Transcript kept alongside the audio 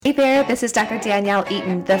there, this is Dr. Danielle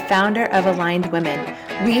Eaton, the founder of Aligned Women.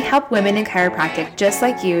 We help women in chiropractic just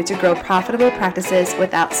like you to grow profitable practices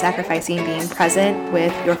without sacrificing being present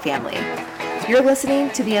with your family. You're listening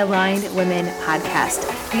to the Aligned Women podcast,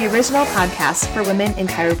 the original podcast for women in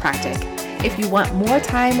chiropractic. If you want more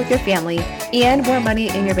time with your family and more money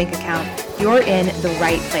in your bank account, you're in the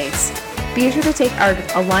right place. Be sure to take our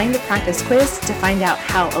Aligned Practice quiz to find out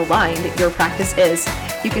how aligned your practice is.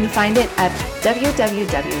 You can find it at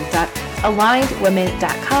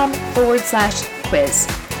www.alignedwomen.com/quiz.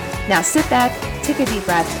 Now sit back, take a deep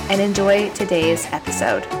breath, and enjoy today's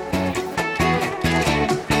episode.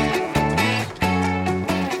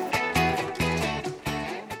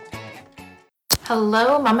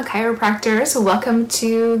 Hello, Mama Chiropractors. Welcome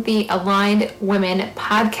to the Aligned Women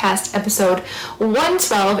podcast, episode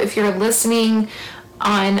 112. If you're listening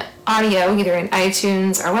on audio, either in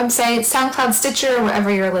iTunes, our website, SoundCloud, Stitcher,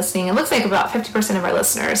 wherever you're listening, it looks like about 50% of our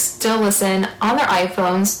listeners still listen on their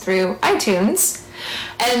iPhones through iTunes.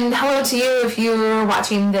 And hello to you if you're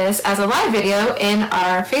watching this as a live video in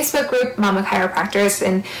our Facebook group, Mama Chiropractors.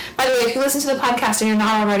 And by the way, if you listen to the podcast and you're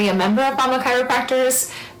not already a member of Mama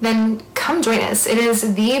Chiropractors, then come join us. It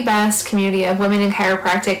is the best community of women in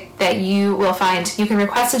chiropractic that you will find. You can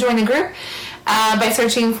request to join the group by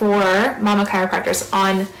searching for Mama Chiropractors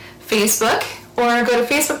on Facebook, or go to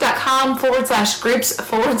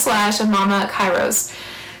facebook.com/groups/Mama Chiros.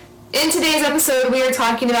 In today's episode, we are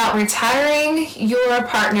talking about retiring your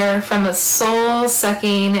partner from a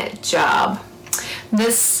soul-sucking job.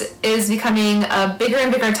 This is becoming a bigger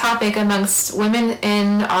and bigger topic amongst women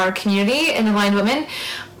in our community, in Aligned Women.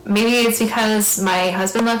 Maybe it's because my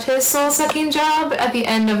husband left his soul-sucking job at the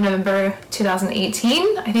end of November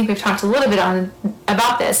 2018. I think we've talked a little bit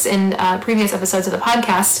about this in previous episodes of the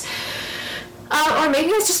podcast. Or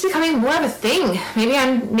maybe it's just becoming more of a thing.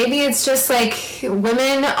 Maybe it's just like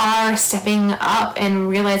women are stepping up and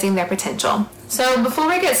realizing their potential. So before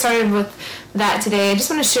we get started with that today, I just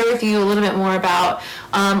want to share with you a little bit more about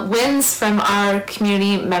wins from our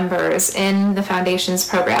community members in the Foundations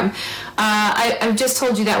program. I've just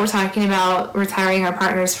told you that we're talking about retiring our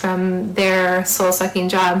partners from their soul-sucking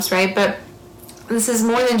jobs, right? But this is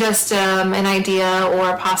more than just an idea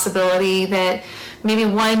or a possibility that maybe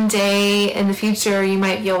one day in the future you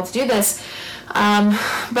might be able to do this.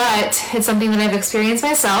 But it's something that I've experienced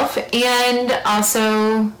myself, and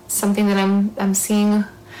also something that I'm seeing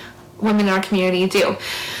women in our community do.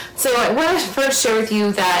 So I want to first share with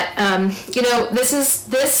you that this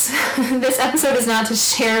episode is not to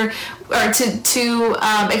share or to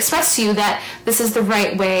express to you that this is the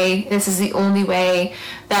right way, this is the only way,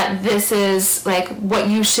 that this is like what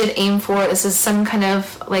you should aim for, this is some kind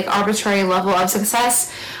of like arbitrary level of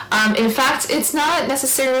success. In fact, it's not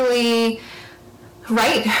necessarily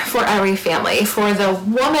right for every family, for the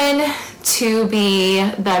woman to be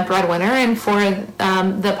the breadwinner, and for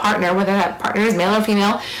the partner, whether that partner is male or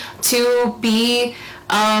female, to be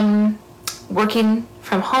working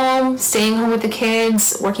from home, staying home with the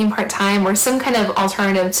kids, working part-time, or some kind of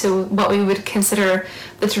alternative to what we would consider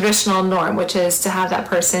the traditional norm, which is to have that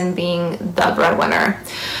person being the breadwinner.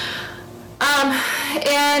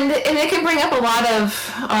 And it can bring up a lot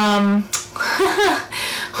of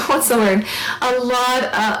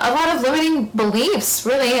a lot of limiting beliefs,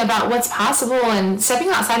 really, about what's possible, and stepping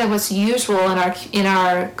outside of what's usual in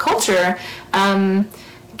our culture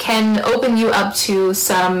can open you up to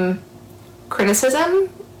some criticism,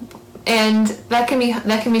 and that can be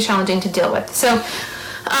challenging to deal with. So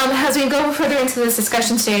as we go further into this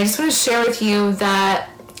discussion today, I just want to share with you that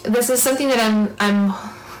this is something that I'm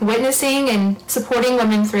witnessing and supporting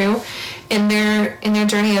women through in their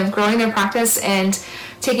journey of growing their practice and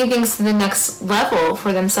taking things to the next level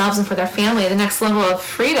for themselves and for their family, the next level of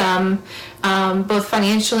freedom, both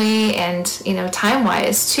financially and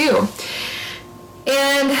time-wise too.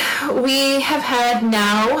 And we have had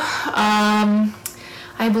now,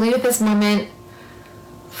 I believe at this moment,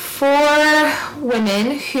 4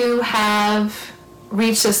 women who have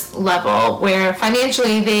reached this level where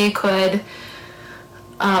financially they could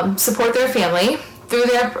support their family through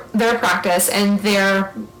their practice, and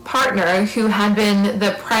their partner, who had been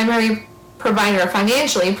the primary provider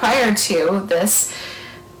financially prior to this,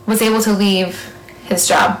 was able to leave his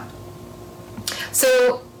job.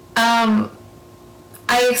 So I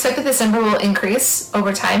expect that this number will increase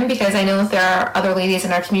over time, because I know that there are other ladies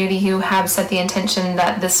in our community who have set the intention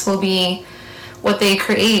that this will be what they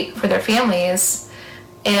create for their families,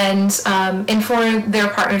 and for their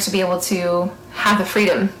partner to be able to have the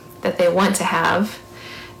freedom that they want to have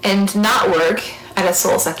and not work at a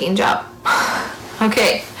soul-sucking job.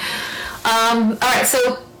 Okay. All right,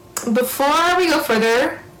 so before we go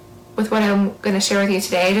further with what I'm going to share with you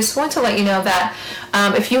today, I just want to let you know that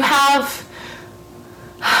if you have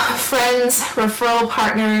friends, referral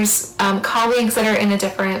partners, colleagues that are in a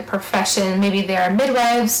different profession, maybe they are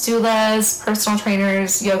midwives, doulas, personal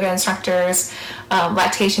trainers, yoga instructors,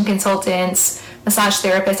 lactation consultants, massage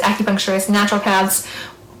therapists, acupuncturists, naturopaths,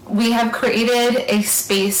 we have created a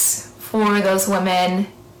space for those women,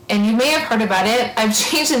 and you may have heard about it. I've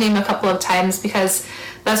changed the name a couple of times because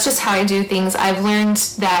that's just how I do things. I've learned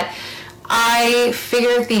that I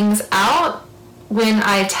figure things out when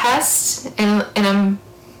I test, and I'm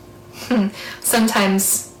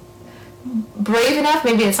sometimes brave enough,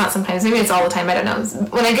 maybe it's not sometimes, maybe it's all the time, I don't know.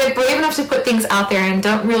 When I get brave enough to put things out there and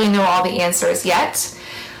don't really know all the answers yet,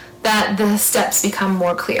 that the steps become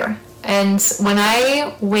more clear. And when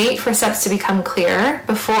I wait for steps to become clear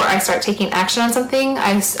before I start taking action on something,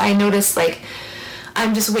 I notice like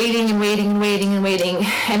I'm just waiting and waiting and waiting and waiting,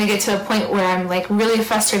 and I get to a point where I'm like really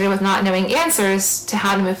frustrated with not knowing answers to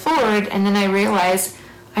how to move forward, and then I realize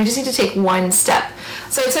I just need to take one step.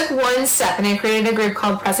 So I took one step and I created a group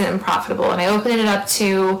called Present and Profitable, and I opened it up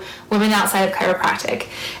to women outside of chiropractic.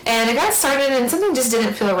 And I got started and something just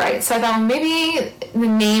didn't feel right. So I thought maybe the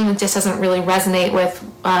name just doesn't really resonate with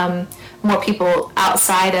more people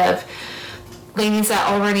outside of ladies that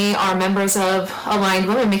already are members of Aligned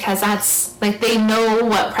Women, because that's like they know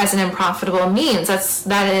what present and profitable means.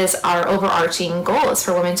 That is our overarching goal, is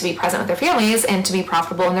for women to be present with their families and to be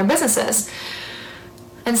profitable in their businesses.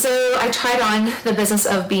 And so I tried on the business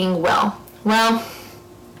of being well. Well,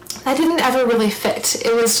 that didn't ever really fit.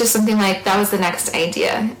 It was just something like that was the next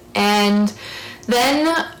idea. And then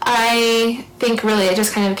I think really it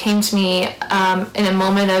just kind of came to me in a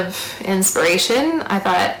moment of inspiration. I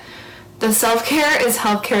thought the self-care is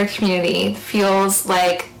healthcare community feels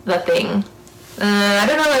like the thing. I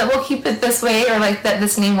don't know that we'll keep it this way or like that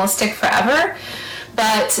this name will stick forever,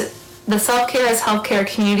 but the Self-Care is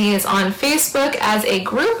Healthcare community is on Facebook as a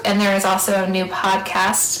group, and there is also a new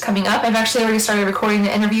podcast coming up. I've actually already started recording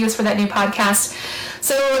the interviews for that new podcast.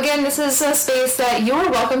 So again, this is a space that you're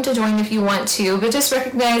welcome to join if you want to, but just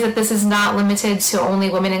recognize that this is not limited to only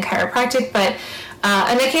women in chiropractic, but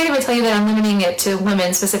and I can't even tell you that I'm limiting it to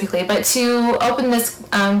women specifically, but to open this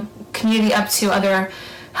community up to other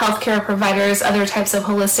healthcare providers, other types of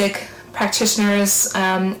holistic practitioners,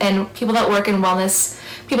 and people that work in wellness,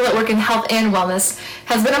 people that work in health and wellness,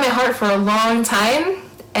 has been on my heart for a long time.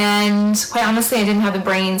 And quite honestly, I didn't have the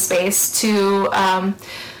brain space to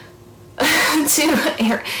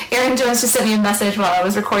Erin Jones just sent me a message while I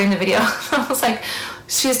was recording the video. I was like,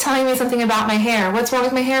 she was telling me something about my hair. What's wrong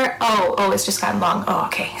with my hair? Oh, it's just gotten long. Oh,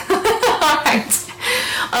 okay. All right.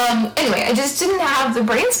 Anyway, I just didn't have the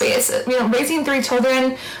brain space. You know, raising 3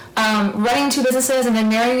 children, running 2 businesses, and then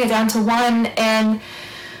narrowing it down to one, and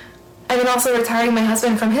then also retiring my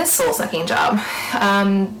husband from his soul-sucking job.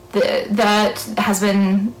 That has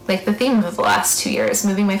been like the theme of the last 2 years,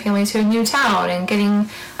 moving my family to a new town and getting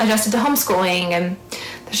adjusted to homeschooling, and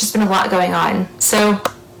there's just been a lot going on. So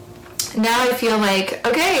now I feel like,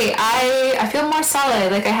 okay, I feel more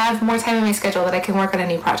solid, like I have more time in my schedule that I can work on a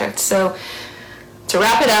new project. So to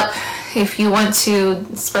wrap it up, if you want to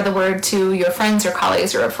spread the word to your friends, your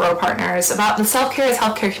colleagues, your referral partners about the Self-Care is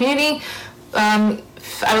Healthcare community,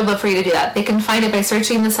 I would love for you to do that. They can find it by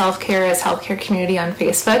searching the Self-Care is Healthcare community on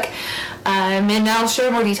Facebook. And I'll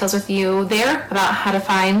share more details with you there about how to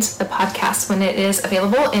find the podcast when it is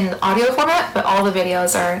available in audio format, but all the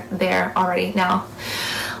videos are there already now.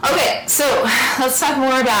 Okay, so let's talk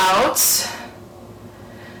more about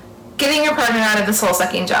getting your partner out of the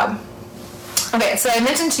soul-sucking job. Okay, so I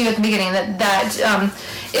mentioned to you at the beginning that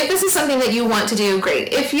if this is something that you want to do,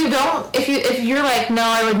 great. If you don't, if you're like, no,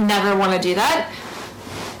 I would never want to do that,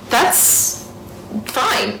 that's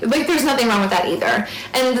fine. Like, there's nothing wrong with that either.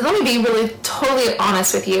 And let me be really totally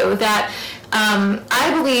honest with you that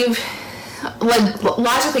I believe, like,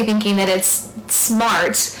 logically thinking that it's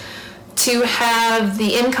smart to have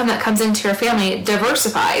the income that comes into your family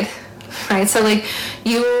diversified, right? So, like,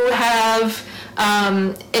 you have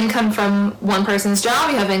income from one person's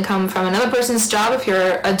job, you have income from another person's job if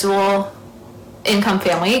you're a dual income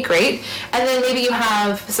family, great. And then maybe you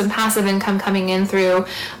have some passive income coming in through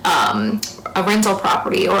a rental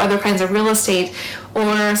property or other kinds of real estate,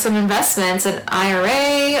 or some investments, an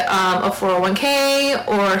IRA, a 401k,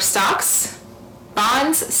 or stocks,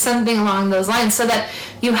 bonds, something along those lines, so that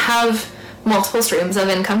you have multiple streams of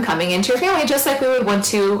income coming into your family, just like we would want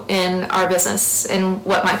to in our business, in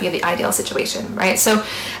what might be the ideal situation, right? So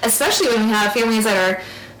especially when we have families that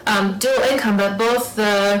are dual income, but both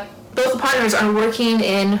the partners are working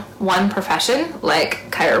in one profession, like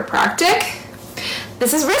chiropractic,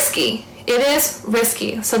 this is risky. It is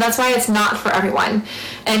risky, so that's why it's not for everyone.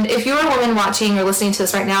 And if you're a woman watching or listening to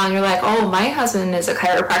this right now and you're like, oh, my husband is a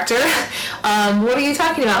chiropractor, what are you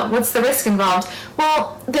talking about? What's the risk involved?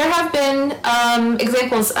 Well, there have been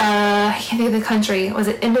examples, I can't think of the country, was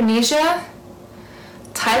it Indonesia?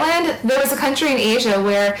 Thailand? There was a country in Asia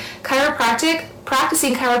where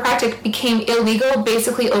practicing chiropractic became illegal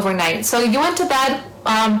basically overnight. So you went to bed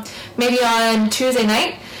maybe on Tuesday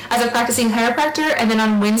night as a practicing chiropractor, and then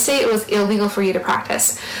on Wednesday it was illegal for you to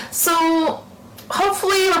practice. So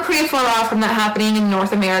hopefully we're pretty far off from that happening in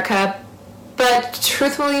North America, but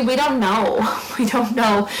truthfully we don't know. We don't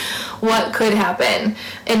know what could happen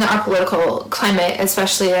in our political climate,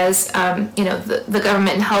 especially as the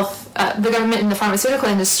government and the government and the pharmaceutical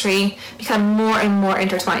industry become more and more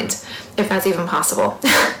intertwined, if that's even possible.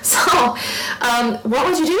 So what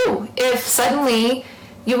would you do if suddenly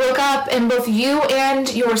you woke up and both you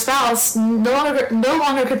and your spouse no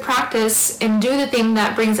longer could practice and do the thing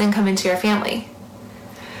that brings income into your family?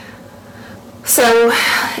 So,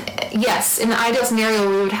 yes, in the ideal scenario,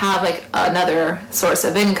 we would have like another source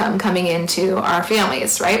of income coming into our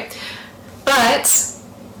families, right? But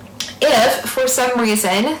if for some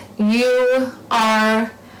reason you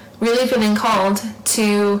are really feeling called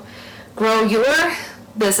to grow your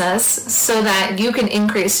business so that you can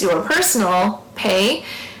increase your personal pay,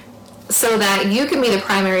 so that you can be the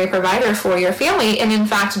primary provider for your family, and in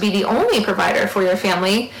fact be the only provider for your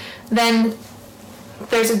family, then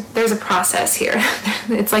there's a process here.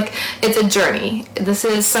 It's a journey. This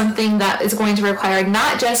is something that is going to require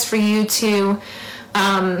not just for you to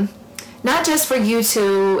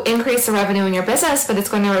increase the revenue in your business, but it's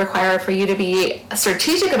going to require for you to be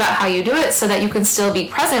strategic about how you do it so that you can still be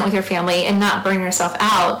present with your family and not burn yourself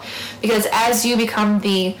out. Because as you become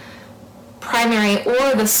the primary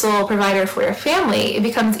or the sole provider for your family, it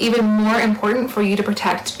becomes even more important for you to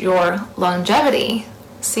protect your longevity.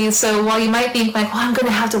 See, so while you might think like, well, I'm going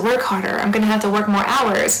to have to work harder, I'm going to have to work more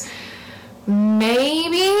hours,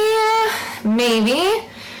 maybe,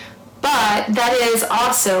 but that is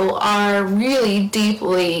also our really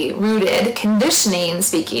deeply rooted conditioning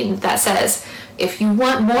speaking that says, if you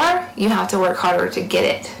want more, you have to work harder to get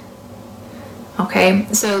it. Okay,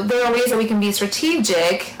 so there are ways that we can be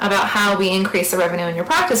strategic about how we increase the revenue in your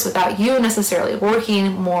practice without you necessarily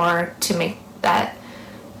working more to make that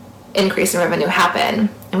increase in revenue happen.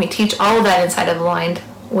 And we teach all of that inside of Aligned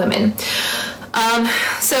Women.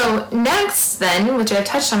 So next then, which I've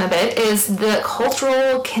touched on a bit, is the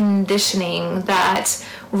cultural conditioning that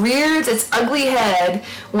rears its ugly head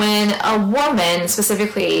when a woman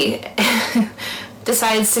specifically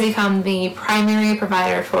decides to become the primary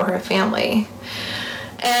provider for her family.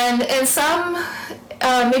 And in some,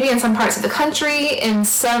 maybe in some parts of the country, in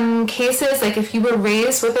some cases, like if you were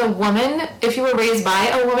raised by a woman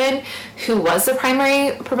who was the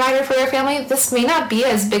primary provider for their family, this may not be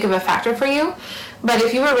as big of a factor for you. But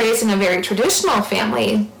if you were raised in a very traditional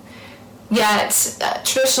family, yet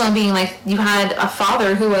traditional being like you had a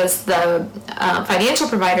father who was the financial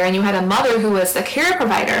provider and you had a mother who was the care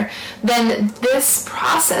provider, then this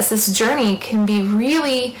process, this journey can be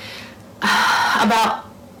really about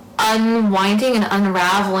unwinding and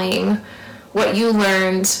unraveling what you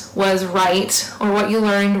learned was right or what you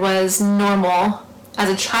learned was normal as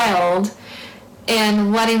a child,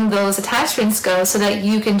 and letting those attachments go so that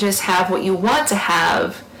you can just have what you want to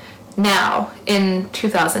have now in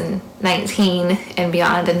 2019 and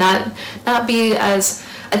beyond, and not be as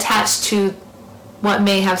attached to what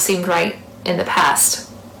may have seemed right in the past.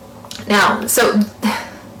 Now, so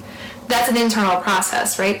that's an internal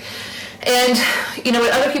process, right? And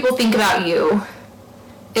what other people think about you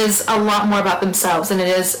is a lot more about themselves than it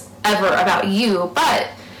is ever about you, but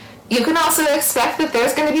you can also expect that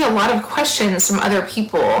there's going to be a lot of questions from other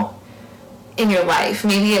people in your life.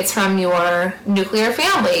 Maybe it's from your nuclear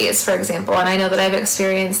families, for example. And I know that I've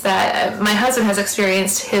experienced that. My husband has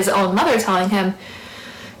experienced his own mother telling him,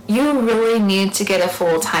 you really need to get a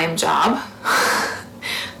full-time job.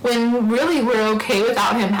 When really we're okay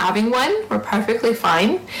without him having one. We're perfectly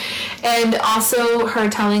fine. And also her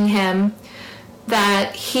telling him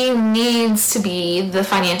that he needs to be the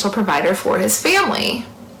financial provider for his family.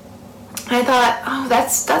 I thought, oh,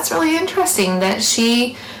 that's really interesting that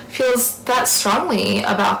she feels that strongly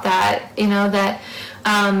about that,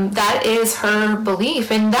 that is her belief.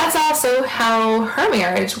 And that's also how her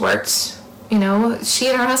marriage worked. She and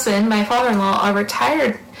her husband, my father-in-law, are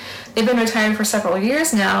retired. They've been retired for several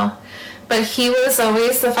years now, but he was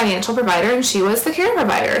always the financial provider and she was the care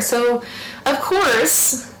provider. So, of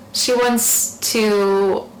course, she wants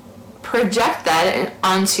to project that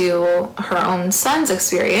onto her own son's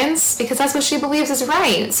experience because that's what she believes is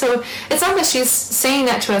right. So it's not that she's saying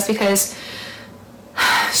that to us because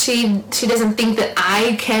she doesn't think that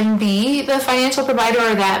I can be the financial provider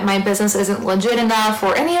or that my business isn't legit enough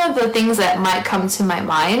or any of the things that might come to my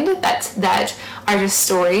mind that are just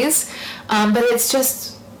stories. But it's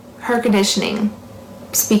just her conditioning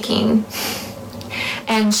speaking.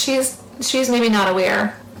 And she's maybe not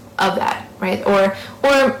aware of that, right? Or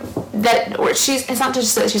it's not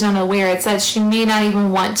just that she's not aware, it's that she may not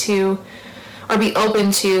even want to or be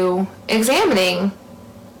open to examining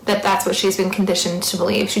that that's what she's been conditioned to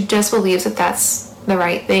believe. She just believes that that's the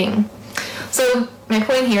right thing. So my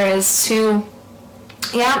point here is to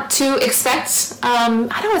expect, I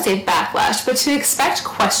don't want to say backlash, but to expect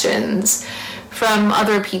questions from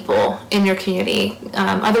other people in your community,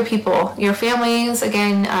 other people, your families,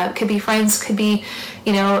 again, could be friends, could be,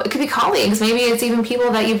 it could be colleagues, maybe it's even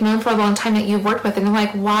people that you've known for a long time that you've worked with, and they're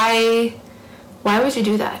like, why would you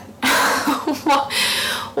do that?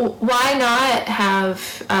 Why not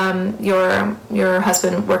have your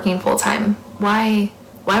husband working full-time? Why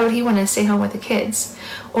would he want to stay home with the kids?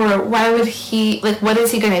 Or why would he, what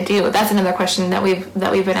is he going to do? That's another question that we've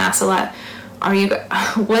been asked a lot.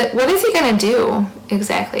 What is he going to do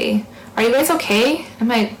exactly? Are you guys okay? I'm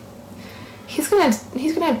like, he's going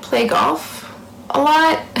to play golf a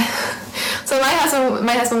lot. So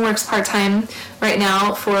my husband works part-time right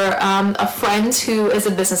now for a friend who is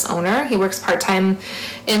a business owner. He works part-time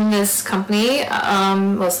in this company,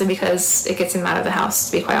 mostly because it gets him out of the house,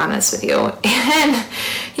 to be quite honest with you. And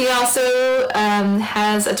he also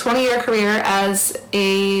has a 20-year career as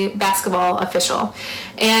a basketball official.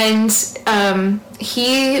 And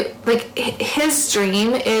his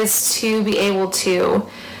dream is to be able to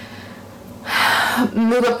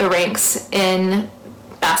move up the ranks in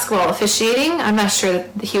basketball officiating. I'm not sure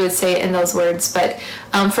that he would say it in those words, but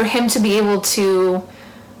for him to be able to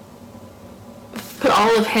put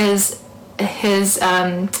all of his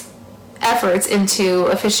efforts into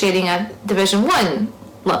officiating at Division I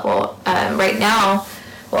level right now.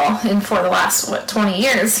 Well, and for the last 20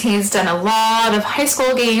 years, he's done a lot of high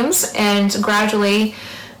school games and gradually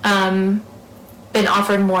been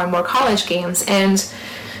offered more and more college games, and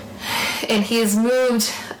he's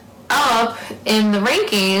moved up in the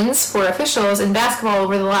rankings for officials in basketball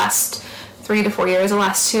over the last 3 to 4 years. The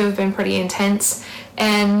last 2 have been pretty intense.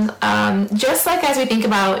 And just like as we think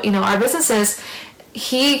about, our businesses,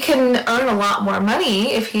 he can earn a lot more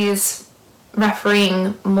money if he's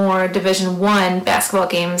refereeing more Division I basketball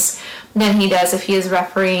games than he does if he is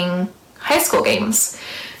refereeing high school games.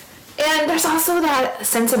 And there's also that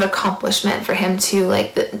sense of accomplishment for him too.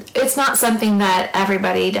 It's not something that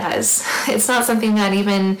everybody does. It's not something that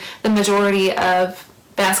even the majority of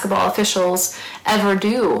basketball officials ever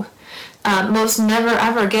do. Most never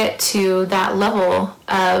ever get to that level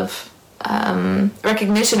of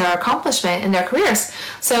recognition or accomplishment in their careers.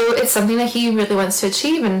 So it's something that he really wants to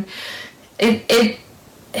achieve, and it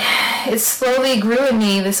slowly grew in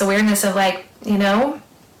me, this awareness of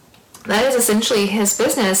that is essentially his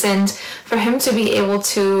business, and for him to be able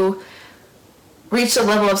to reach the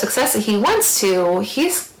level of success that he wants to,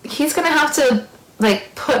 he's going to have to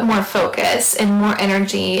put more focus and more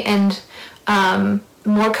energy and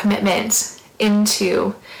more commitment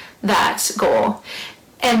into that goal,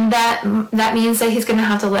 and that means that he's going to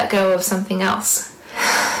have to let go of something else.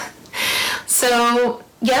 So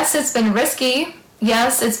yes, it's been risky.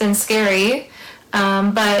 Yes, it's been scary,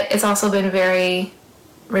 but it's also been very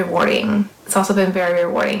rewarding. So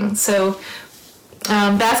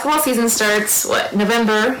basketball season starts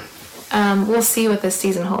November. We'll see what this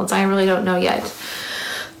season holds. I really don't know yet.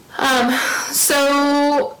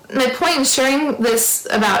 So my point in sharing this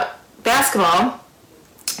about basketball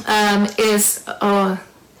is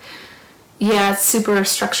it's super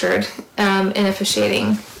structured in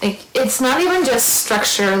officiating. It's not even just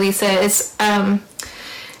structure, Lisa. It's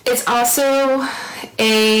also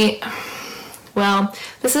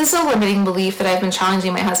this is a limiting belief that I've been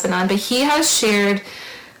challenging my husband on, but he has shared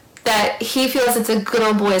that he feels it's a good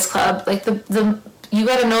old boys club. You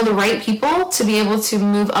got to know the right people to be able to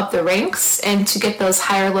move up the ranks and to get those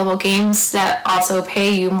higher level games that also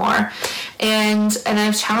pay you more. And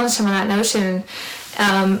I've challenged him on that notion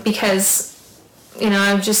because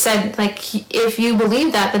I've just said, if you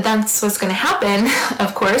believe that that's what's going to happen,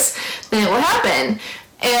 of course, then it will happen.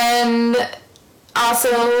 And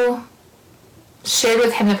also shared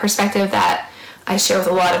with him the perspective that I share with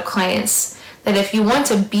a lot of clients, that if you want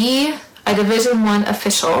to be a Division I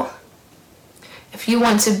official, if you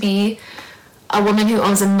want to be a woman who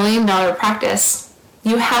owns $1 million practice,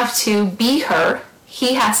 you have to be her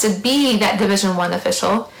he has to be that Division I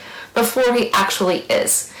official before he actually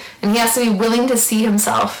is. And he has to be willing to see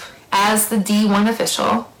himself as the D1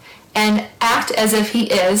 official and act as if he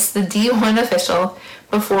is the D1 official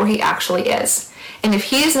before he actually is. And if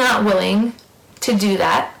he is not willing to do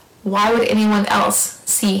that, why would anyone else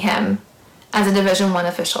see him as a Division I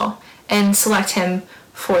official and select him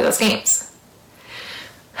for those games?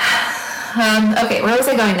 Okay, where was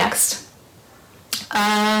I going next?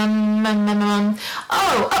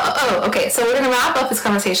 Okay, so we're going to wrap up this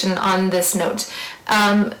conversation on this note.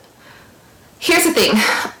 Here's the thing.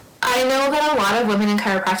 I know that a lot of women in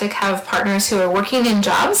chiropractic have partners who are working in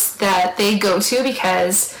jobs that they go to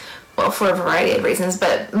because, well, for a variety of reasons,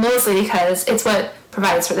 but mostly because it's what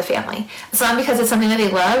provides for the family. It's not because it's something that they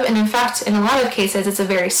love, and in fact, in a lot of cases, it's a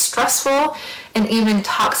very stressful and even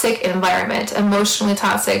toxic environment, emotionally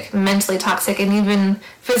toxic, mentally toxic, and even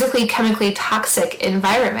physically, chemically toxic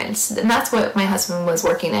environments. And that's what my husband was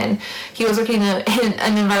working in. He was working in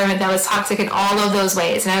an environment that was toxic in all of those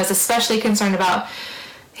ways, and I was especially concerned about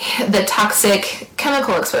the toxic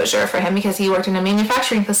chemical exposure for him because he worked in a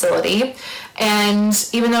manufacturing facility, and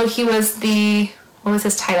even though he was what was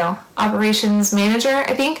his title? Operations manager,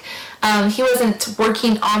 I think. He wasn't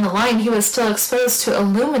working on the line. He was still exposed to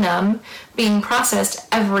aluminum being processed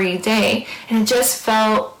every day. And it just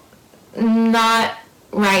felt not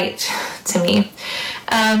right to me.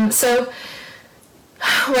 So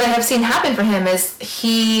what I have seen happen for him is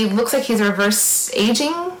he looks like he's reverse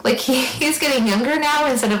aging. Like he's getting younger now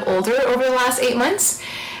instead of older over the last 8 months.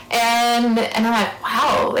 And I'm like,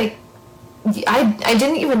 wow, like, I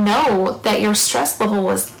didn't even know that your stress level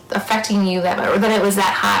was affecting you that much, or that it was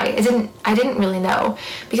that high. I didn't really know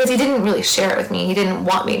because he didn't really share it with me. He didn't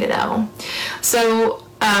want me to know. So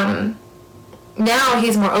now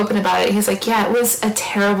he's more open about it. He's like, yeah, it was a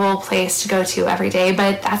terrible place to go to every day,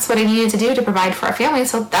 but that's what I needed to do to provide for our family,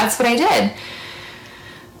 so that's what I did.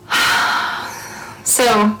 So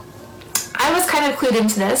I was kind of clued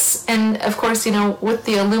into this, and of course, with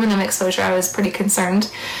the aluminum exposure, I was pretty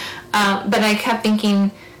concerned. But I kept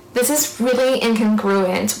thinking, this is really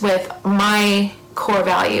incongruent with my core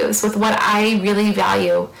values, with what I really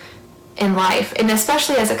value in life. And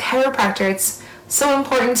especially as a chiropractor, it's so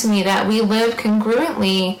important to me that we live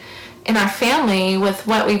congruently in our family with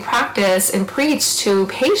what we practice and preach to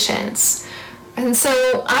patients. And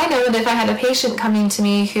so I know that if I had a patient coming to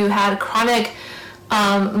me who had chronic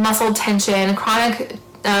muscle tension, chronic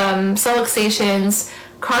subluxations,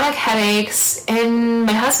 chronic headaches. In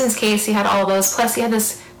my husband's case, he had all those. Plus, he had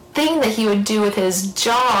this thing that he would do with his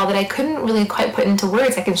jaw that I couldn't really quite put into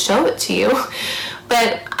words. I can show it to you.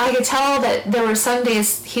 But I could tell that there were some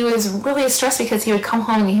days he was really stressed because he would come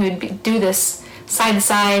home and he would do this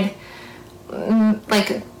side-to-side,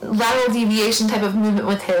 like lateral deviation type of movement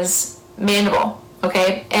with his mandible,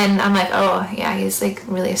 okay? And I'm like, oh, yeah, he's like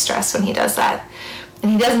really stressed when he does that.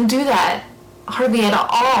 And he doesn't do that hardly at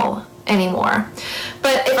all anymore.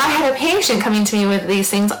 But if I had a patient coming to me with these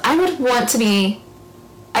things, I would want to be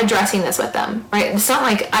addressing this with them, right? It's not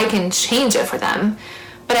like I can change it for them,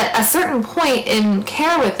 but at a certain point in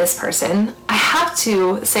care with this person, I have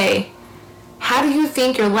to say, how do you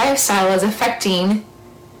think your lifestyle is affecting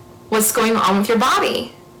what's going on with your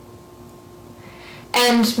body?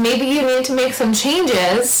 And maybe you need to make some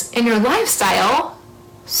changes in your lifestyle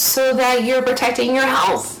so that you're protecting your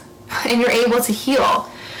health and you're able to heal.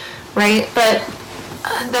 Right? But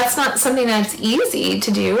that's not something that's easy to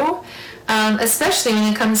do, especially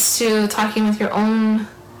when it comes to talking with your own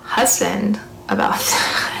husband about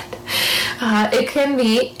that. It can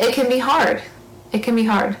be hard. It can be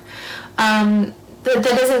hard. That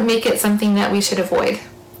doesn't make it something that we should avoid,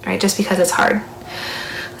 right? Just because it's hard.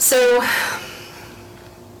 So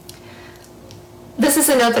this is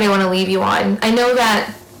a note that I want to leave you on. I know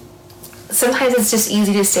that sometimes it's just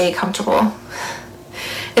easy to stay comfortable.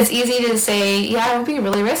 It's easy to say, yeah, it would be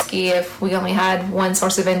really risky if we only had one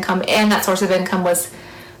source of income, and that source of income was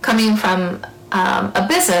coming from a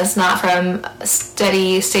business, not from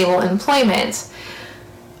steady, stable employment.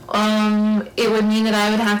 It would mean that I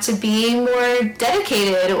would have to be more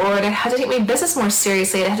dedicated, or I'd have to take my business more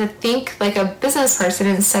seriously. I'd have to think like a business person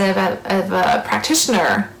instead of a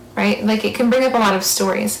practitioner, right? Like, it can bring up a lot of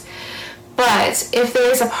stories. But if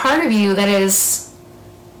there's a part of you that is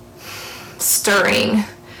stirring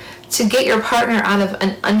to get your partner out of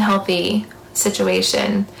an unhealthy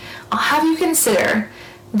situation, I'll have you consider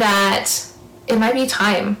that it might be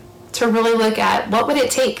time to really look at what would it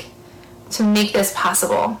take to make this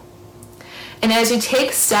possible. And as you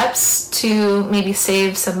take steps to maybe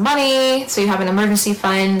save some money so you have an emergency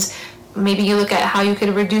fund, maybe you look at how you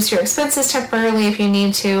could reduce your expenses temporarily if you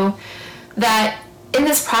need to, that in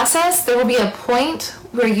this process, there will be a point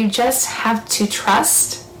where you just have to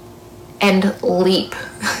trust and leap.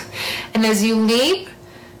 And as you leap,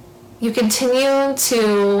 you continue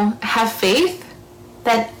to have faith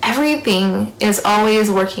that everything is always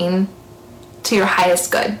working to your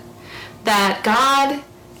highest good. That God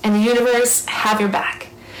and the universe have your back.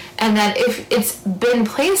 And that if it's been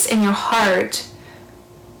placed in your heart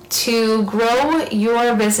to grow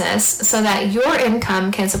your business so that your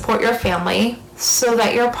income can support your family, so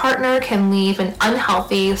that your partner can leave an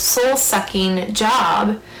unhealthy, soul-sucking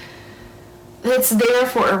job, it's there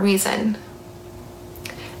for a reason.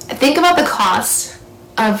 Think about the cost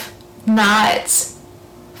of not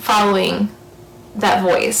following that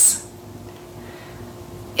voice.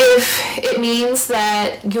 If it means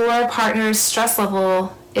that your partner's stress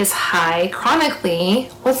level is high chronically,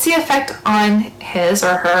 what's the effect on his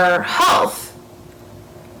or her health?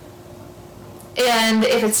 And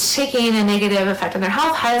if it's taking a negative effect on their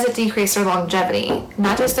health, how does it decrease their longevity?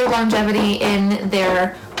 Not just their longevity in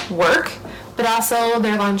their work, but also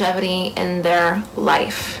their longevity in their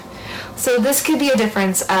life. So this could be a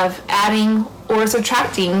difference of adding or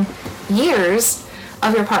subtracting years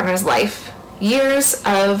of your partner's life, years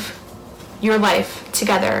of your life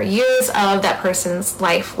together, years of that person's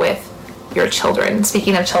life with your children.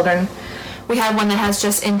 Speaking of children, we have one that has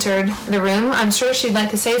just entered the room. I'm sure she'd like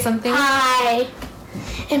to say something. Hi.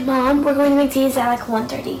 And Mom, we're going to McD's at like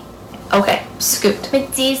 1:30. Okay, scoot.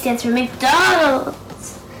 McD's stands for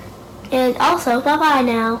McDonald's. And also, bye-bye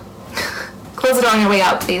now. Close the door on your way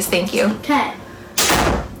out, please. Thank you. Okay.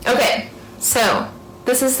 Okay, so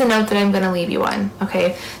this is the note that I'm going to leave you on,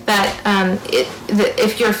 okay? That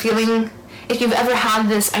if you've ever had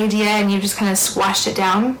this idea and you just kind of squashed it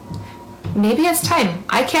down, maybe it's time.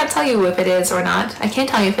 I can't tell you if it is or not. I can't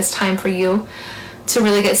tell you if it's time for you to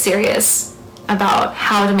really get serious about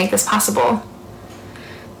how to make this possible.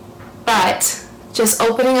 But just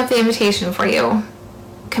opening up the invitation for you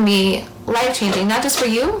can be life-changing, not just for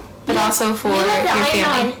you, but also for your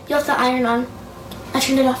family. You have to iron on. I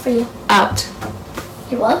turned it off for you. Out.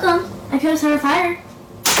 You're welcome. I could have started a fire.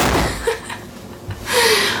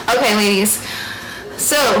 Okay, ladies.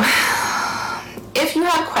 So, if you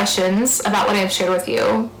have questions about what I've shared with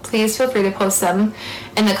you, please feel free to post them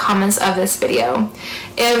in the comments of this video.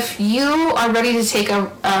 If you are ready to take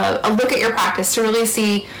a look at your practice to really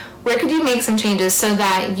see where could you make some changes so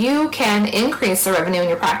that you can increase the revenue in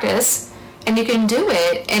your practice, and you can do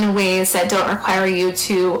it in ways that don't require you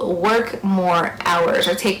to work more hours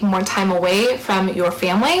or take more time away from your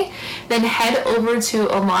family, then head over to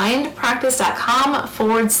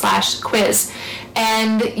alignedpractice.com/quiz.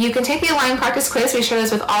 And you can take the Aligned Practice Quiz. We share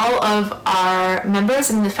this with all of our members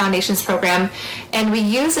in the Foundations program. And we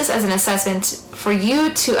use this as an assessment for you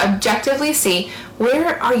to objectively see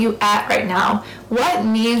where are you at right now? What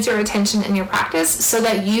needs your attention in your practice so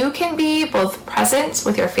that you can be both present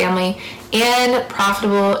with your family and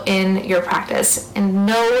profitable in your practice. And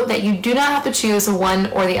know that you do not have to choose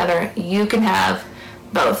one or the other. You can have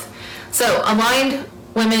both. So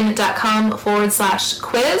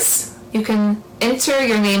alignedwomen.com/quiz. You can enter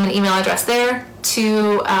your name and email address there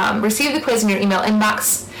to receive the quiz in your email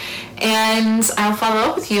inbox. And I'll follow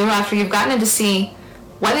up with you after you've gotten in to see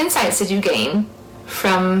what insights did you gain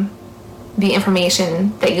from the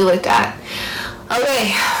information that you looked at.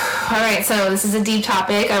 Okay. All right, so this is a deep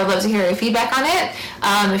topic. I would love to hear your feedback on it.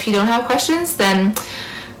 If you don't have questions, then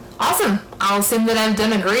awesome. I'll assume that I've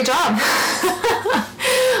done a great job.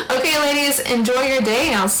 Okay, ladies, enjoy your day,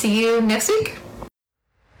 and I'll see you next week.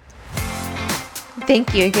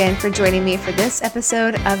 Thank you again for joining me for this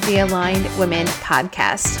episode of the Aligned Women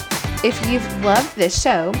podcast. If you've loved this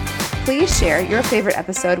show, please share your favorite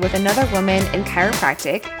episode with another woman in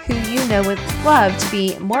chiropractic who you know would love to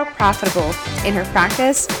be more profitable in her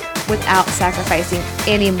practice without sacrificing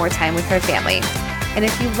any more time with her family. And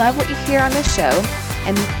if you love what you hear on this show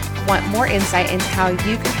and want more insight into how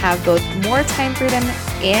you can have both more time freedom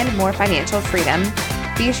and more financial freedom,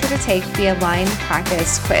 be sure to take the Aligned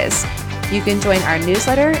Practice Quiz. You can join our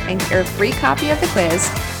newsletter and get your free copy of the quiz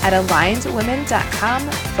at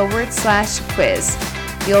alignedwomen.com/quiz.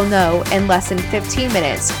 You'll know in less than 15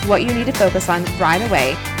 minutes what you need to focus on right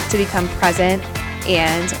away to become present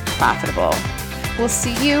and profitable. We'll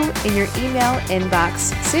see you in your email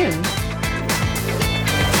inbox soon.